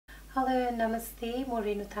hello नमस्ते म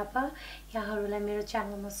रेणु थापा यहाँहरुलाई मेरो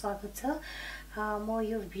च्यानलमा स्वागत छ म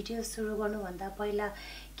यो भिडियो सुरु गर्नुभन्दा पहिला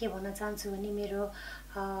के भन्न चाहन्छु भने मेरो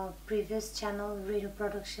प्रिभियस च्यानल रेणु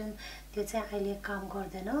प्रोडक्सन त्यो चाहिँ अहिले काम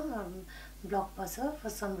गर्दैन ब्लक छ फर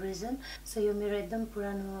सम रिजन सो यो मेरो एकदम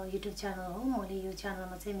पुरानो युट्युब च्यानल हो मैले यो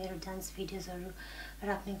च्यानलमा चाहिँ मेरो डान्स भिडियोजहरु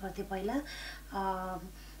राख्ने गर्थे पहिला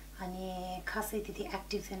अनि खासै त्यति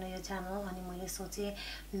एक्टिभ छैन यो च्यानल अनि मैले सोचे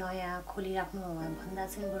नयाँ खोलिराख्नु भन्दा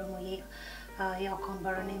चाहिँ बरु म यो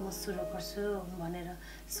अकाउन्टबाट नै म सुरु गर्छु भनेर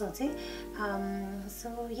सोचे सो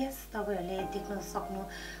यस तपाईहरुले देख्न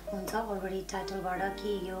सक्नुहुन्छ अलरेडी टाइटलबाट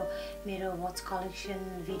कि यो मेरो वाच कलेक्सन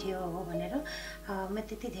भिडियो हो भनेर म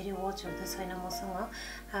त्यति धेरै वाचहरु त छैन मसँग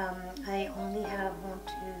I only have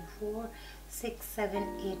 1 2 4 6 7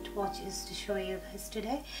 8 watches to show you guys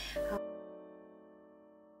today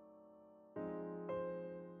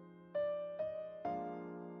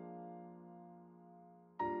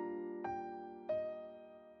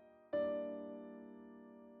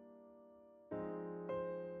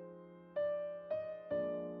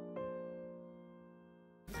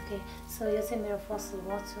so यो चाहिँ मेरो फर्स्ट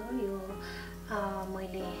वाच हो यो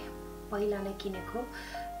मैले पहिला नै किनेको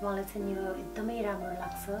मलाई चाहिँ यो एकदमै राम्रो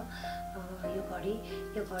लाग्छ यो घडी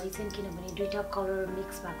चाहिँ किनभने दुईटा कलर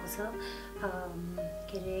मिक्स भएको छ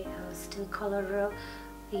के रे स्टिल कलर र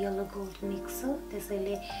येलो गोल्ड मिक्स छ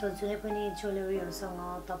त्यसैले जुनै पनि ज्वेलरीहरुसँग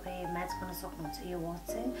तपाई म्याच गर्न सक्नुहुन्छ यो वाच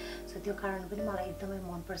चाहिँ सो त्यो कारण पनि मलाई एकदमै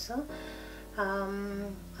मन पर्छ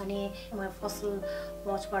अनि म फर्स्ट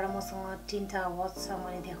वाचबाट मसँग तीनटा वाच छ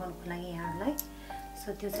मैले देखाउनको लागि यहाँहरुलाई सो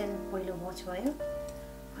त्यो चाहिँ पहिलो वाच भयो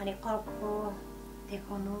अनि अर्को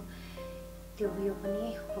देखाउनु त्यो यो पनि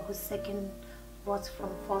अर्को सेकेन्ड वाच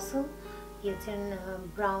फ्रम फसल यो चाहिँ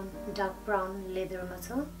ब्राउन डार्क ब्राउन लेदरमा छ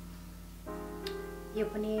यो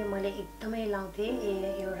पनि मैले एकदमै लाउँथे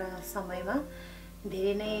एउटा समयमा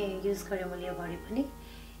धेरै नै युज गरे मैले यो घडी पनि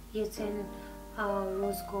यो चाहिँ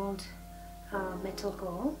रोज गोल्ड मेटल को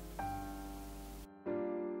हो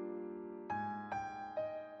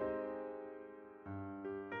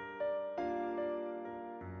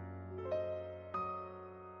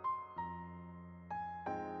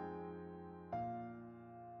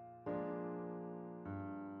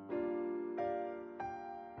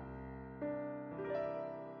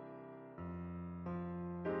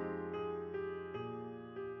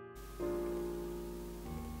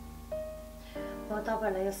म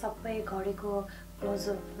तपाईहरुलाई यो सबै घडीको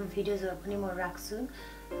क्लोजअप भिडियोजहरु पनि म राख्छु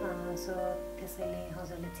सो त्यसैले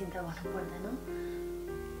हजुरले चिन्ता गर्नु पर्दैन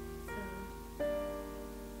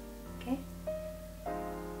okay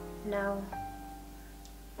now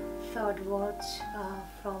third watch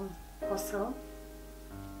from Fossil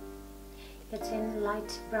यो चाहिँ लाइट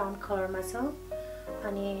ब्राउन कलरमा छ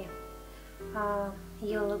अनि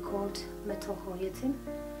येलो गोल्ड मेटल हो यो चाहिँ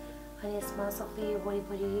अनि यसमा सबै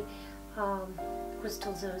वरिपरि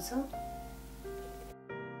क्रिस्टल्सहरु छ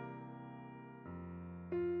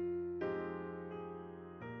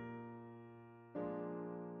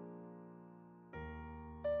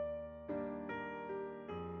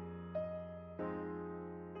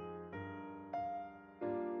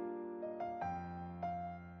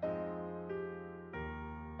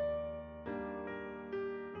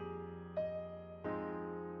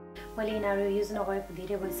मैले यिनीहरु युज नगरेको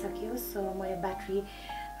धेरै भइसक्यो सो मैले ब्याट्री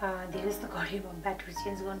धेरै जस्तो घडीमा ब्याट्री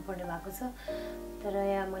चेन्ज गर्नुपर्ने भएको छ तर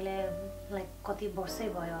यहाँ मैले लाइक कति वर्षै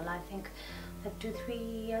भयो होला आई थिंक 2-3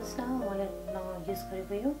 इयर्स न मैले युज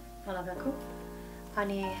गरेको यो लगाएको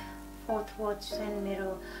अनि फोर्थ वाच चाहिँ मेरो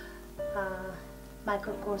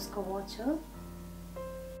माइकल कोर्सको वाच हो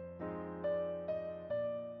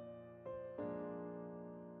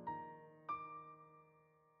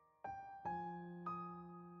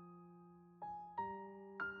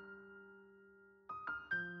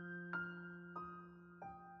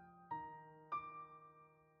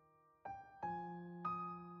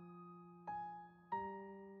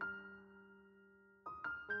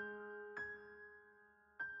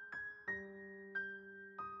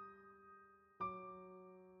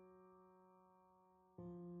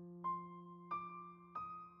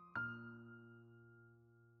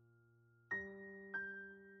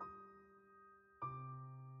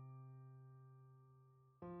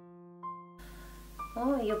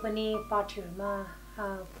यो पनि पार्टीहरुमा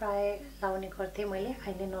प्राय लाउने गर्थे मैले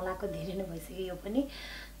अहिले नलाएको धेरै नै भइसक्यो यो पनि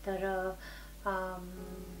तर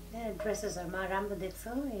ड्रेसेसहरुमा राम्रो देख्छ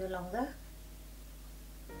यो लाउँदा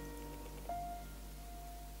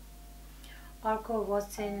अर्को वाच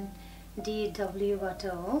चाहिँ DW बाट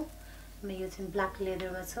हो यो चाहिँ ब्ल्याक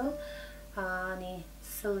लेदरमा छ अनि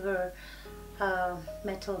सिल्भर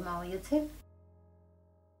मेटलमा हो यो चाहिँ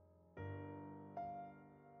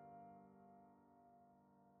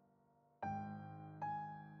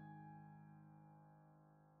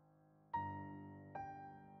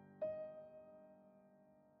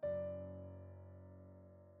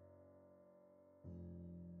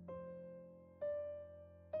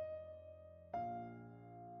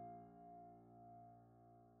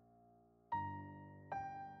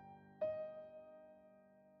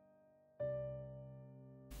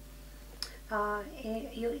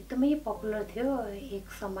यो एकदमै पपुलर थियो एक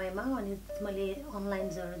समयमा अनि मैले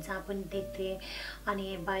अनलाइन्सहरू जहाँ पनि देख्थेँ अनि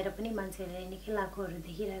बाहिर पनि मान्छेहरूले निकै लाएकोहरू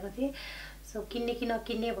देखिरहेको थिएँ सो किन्ने कि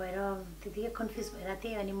नकिन्ने भएर त्यतिकै कन्फ्युज भइरहेको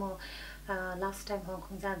थिएँ अनि म लास्ट टाइम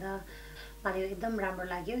हङकङ जाँदा मलाई एकदम राम्रो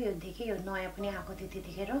लाग्यो यो देखेँ यो नयाँ पनि आएको थियो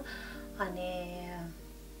त्यतिखेर अनि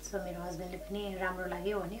सो मेरो हस्बेन्डले पनि राम्रो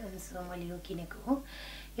लाग्यो भने अनि सो मैले यो किनेको हो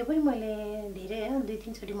यो पनि मैले धेरै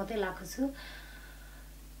 2-3 चोटि मात्रै लगाएको छु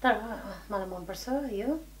तर मलाई मनपर्छ यो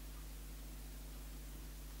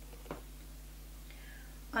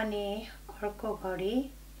अनि अर्को घडी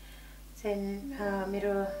चाहिँ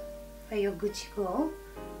मेरो यो गुच्चीको हो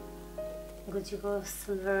गुच्चीको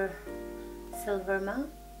सिल्भरमा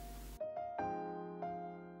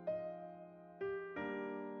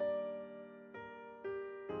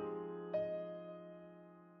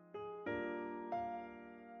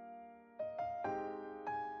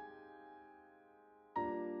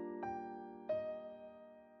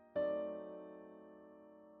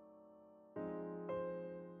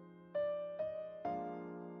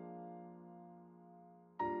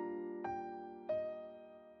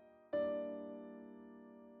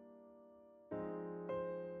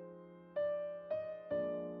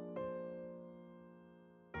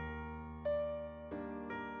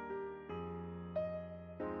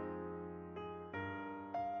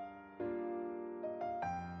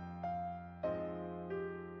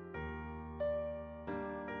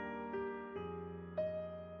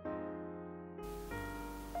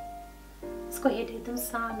यसको हेड एकदम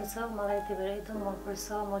सानो छ मलाई त्यही भएर एकदम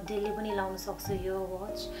मनपर्छ म डेली पनि लाउन सक्छु यो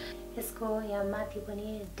वाच यसको यहाँ माथि पनि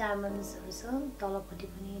डायमन्ड्सहरू छ तलपट्टि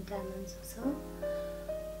पनि डायमन्ड्सहरू छ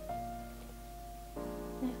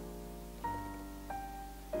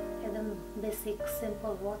एकदम बेसिक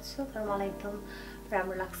सिम्पल वाच छ तर मलाई एकदम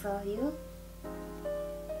राम्रो लाग्छ यो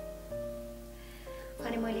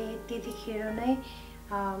अनि मैले त्यतिखेर नै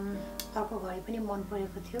अर्को घडी पनि मन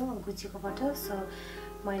परेको थियो गुच्चीकोबाट सो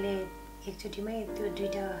मैले एकचोटिमै त्यो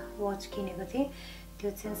दुईटा वाच किनेको थिएँ त्यो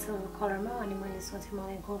चाहिँ सिल्भर कलरमा अनि मैले सोचेँ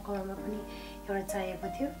मलाई गोल्ड कलरमा पनि एउटा चाहिएको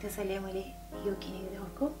थियो त्यसैले मैले यो किनेको थिएँ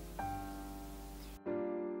अर्को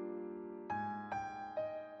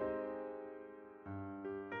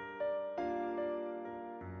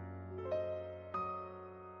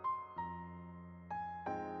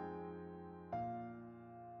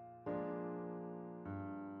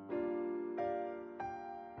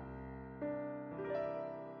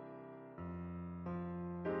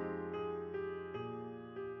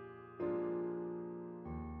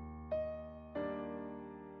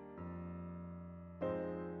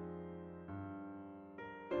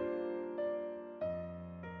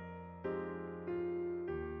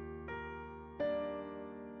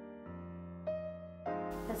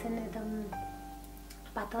चाहिँ एकदम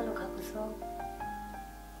पातलो खालको छ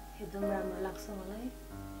एकदम राम्रो लाग्छ मलाई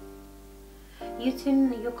यो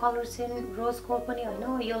चाहिँ यो कलर चाहिँ रोज गोल्ड पनि हैन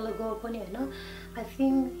येलो गोल्ड पनि हैन I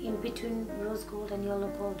think in between rose gold and yellow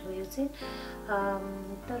gold हो यो चाहिँ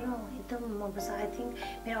तर एकदम मनपर्छ आई थिंक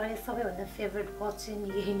मेरो अहिले सबैभन्दा फेभरेट वाच चाहिँ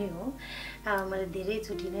यही नै हो मैले धेरै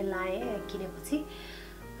चोटि नै लाएँ किनेपछि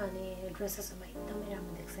अनि ड्रेसेसमा एकदमै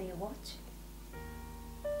राम्रो देख्छ यो वाच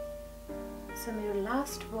सो मेरो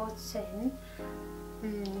लास्ट वाच चाहिँ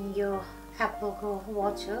यो एप्पलको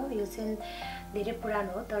वाच हो यो चाहिँ धेरै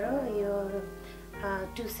पुरानो हो तर यो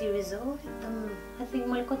 2 सिरिज हो एकदम आई थिंक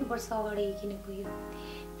मैले कति वर्ष अगाडि किनेको यो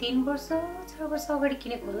 3 वर्ष 4 वर्ष अगाडि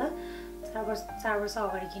किनेको होला 4 वर्ष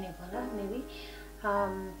अगाडि किनेको होला मेबी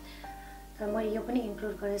तर मैले यो पनि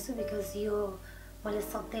इन्क्लुड गरेको छु बिकज यो मैले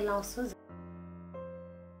सधैँ लाउँछु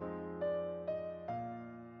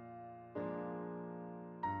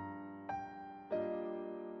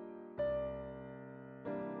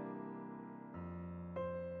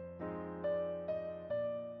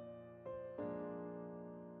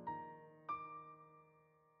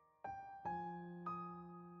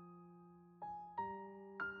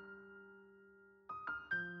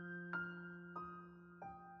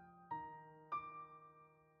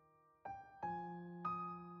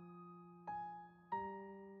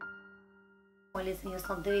मैले चाहिँ यो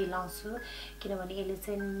सधैँ लाउँछु किनभने यसले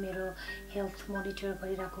चाहिँ मेरो हेल्थ मोनिटर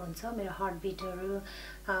गरिरहेको हुन्छ मेरो हार्ट बिटहरू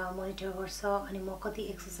मोनिटर गर्छ अनि म कति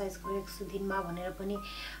एक्सर्साइज गरेको छु दिनमा भनेर पनि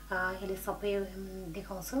यसले सबै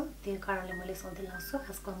देखाउँछ त्यो कारणले मैले सधैँ लाउँछु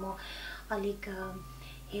आजकल म अलिक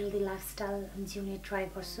हेल्दी लाइफस्टाइल जिउने ट्राई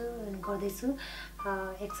गर्दैछु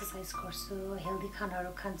एक्सर्साइज गर्छु हेल्दी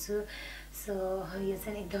खानाहरू खान्छु सो यो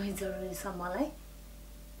चाहिँ एकदमै जरुरी छ मलाई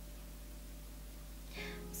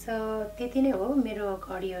सो त्यति नै हो मेरो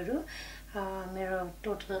घडीहरू मेरो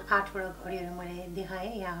टोटल 8 वटा घडीहरू मैले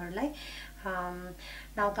देखाएँ यहाँहरूलाई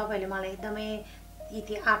न तपाईहरुले मलाई एकदमै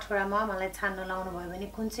यति 8 वटामा मलाई छान्न लाउनु भयो भने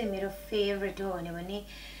कुन चाहिँ मेरो फेभरेट हो भने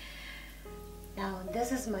now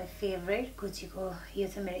this is my favorite Gucci को यो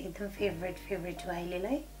चाहिँ मेरो एकदम फेभरेट हो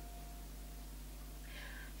अहिलेलाई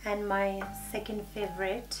and my second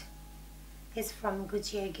favorite is from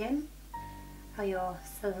Gucci again यो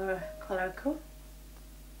silver color को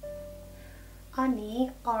अनि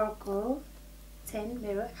अर्को चाहिँ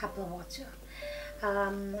मेरो Apple Watch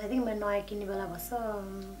I think म नयाँ किन्ने बेला भछ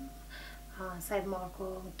सायद म अर्को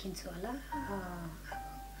किन्छु होला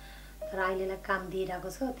तर अहिलेलाई काम दिइरहेको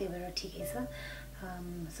छ त्यही भएर ठिकै छ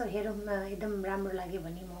सो हेरौँ एकदम राम्रो लाग्यो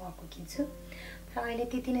भने म अर्को किन्छु तर अहिले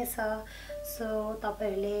त्यति नै छ सो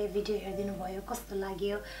तपाईहरुले भिडियो हेर्दिनु भयो कस्तो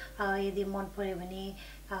लाग्यो यदि मन पर्यो भने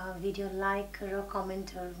भिडियो लाइक र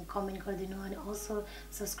कमेन्ट गरिदिनु अनि अल्सो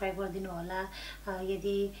सब्स्क्राइब गरिदिनु होला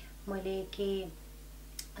यदि मैले के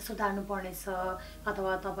सुधार्नु पर्ने छ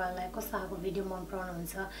अथवा तपाईहरुलाई कस्तो खालको भिडियो मन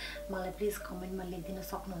पराउनुहुन्छ मलाई प्लिज कमेन्टमा लेखिदिन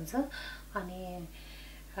सक्नुहुन्छ अनि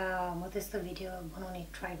म त्यस्तो भिडियो बनाउने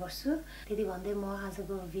ट्राई गर्छु त्यति भन्दै म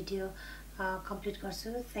आजको भिडियो complete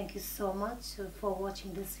गर्छु thank you so much for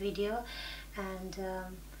watching this video and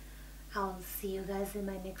I'll see you guys in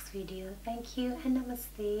my next video thank you and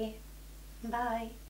namaste bye